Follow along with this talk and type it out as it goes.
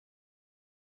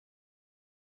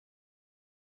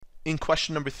In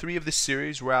question number 3 of this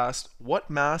series, we're asked what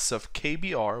mass of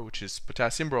KBr, which is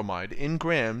potassium bromide, in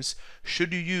grams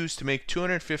should you use to make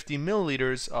 250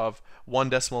 milliliters of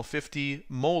 1.50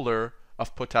 molar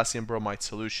of potassium bromide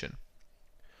solution.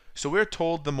 So we're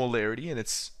told the molarity, and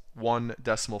it's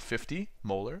 1.50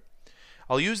 molar.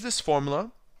 I'll use this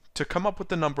formula to come up with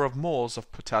the number of moles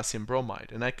of potassium bromide,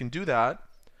 and I can do that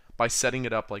by setting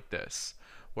it up like this,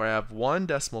 where I have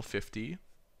 1.50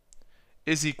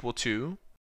 is equal to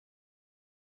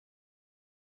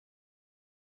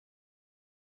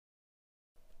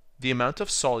the amount of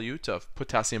solute of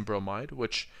potassium bromide,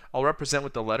 which I'll represent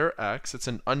with the letter X, it's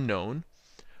an unknown,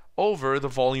 over the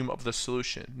volume of the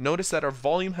solution. Notice that our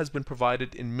volume has been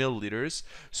provided in milliliters,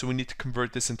 so we need to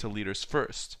convert this into liters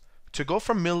first. To go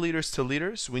from milliliters to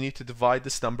liters, we need to divide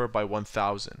this number by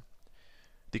 1,000.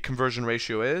 The conversion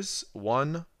ratio is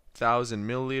 1,000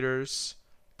 milliliters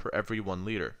per every 1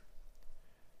 liter.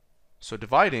 So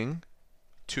dividing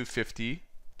 250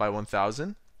 by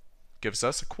 1,000 gives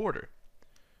us a quarter.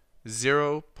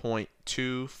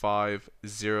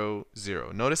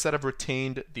 0.2500. Notice that I've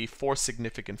retained the 4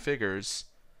 significant figures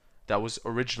that was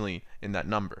originally in that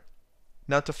number.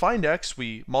 Now to find x,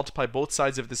 we multiply both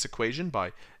sides of this equation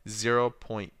by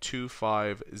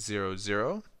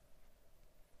 0.2500,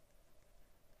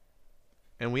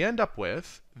 and we end up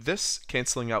with this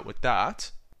canceling out with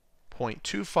that.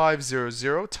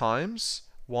 0.2500 times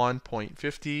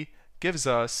 1.50 gives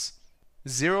us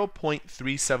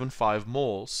 0.375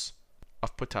 moles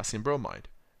of potassium bromide.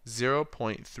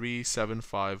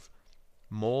 0.375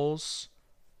 moles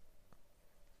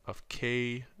of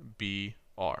KBr.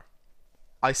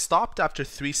 I stopped after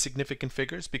 3 significant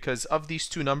figures because of these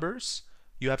two numbers,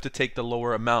 you have to take the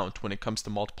lower amount when it comes to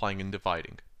multiplying and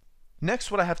dividing. Next,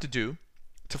 what I have to do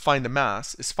to find the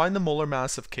mass is find the molar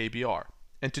mass of KBr.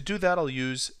 And to do that, I'll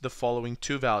use the following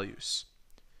two values.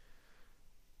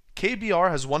 KBr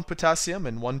has 1 potassium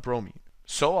and 1 bromine.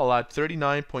 So I'll add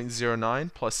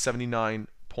 39.09 plus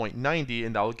 79.90,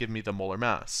 and that will give me the molar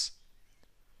mass.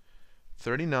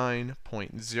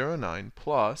 39.09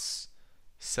 plus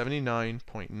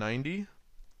 79.90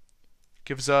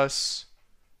 gives us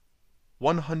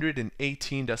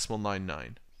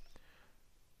 118.99.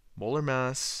 Molar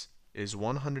mass is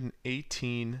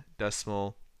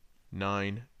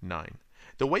 118.99.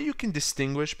 The way you can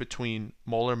distinguish between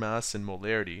molar mass and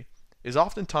molarity is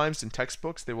oftentimes in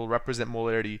textbooks they will represent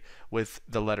molarity with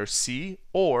the letter C,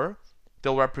 or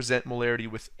they'll represent molarity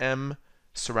with M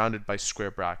surrounded by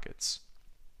square brackets.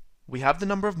 We have the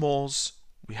number of moles,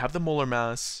 we have the molar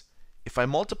mass. If I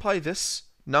multiply this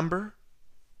number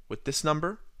with this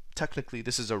number, technically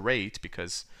this is a rate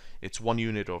because it's one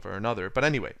unit over another, but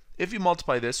anyway, if you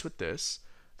multiply this with this,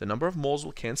 the number of moles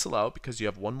will cancel out because you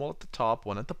have 1 mole at the top,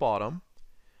 1 at the bottom.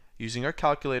 Using our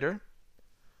calculator,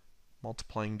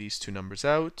 multiplying these two numbers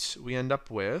out, we end up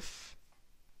with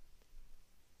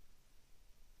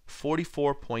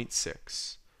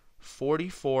 44.6.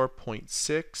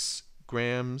 44.6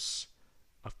 grams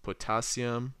of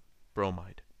potassium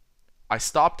bromide. I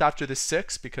stopped after the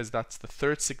 6 because that's the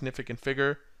 3rd significant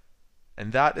figure,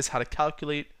 and that is how to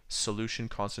calculate solution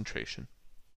concentration.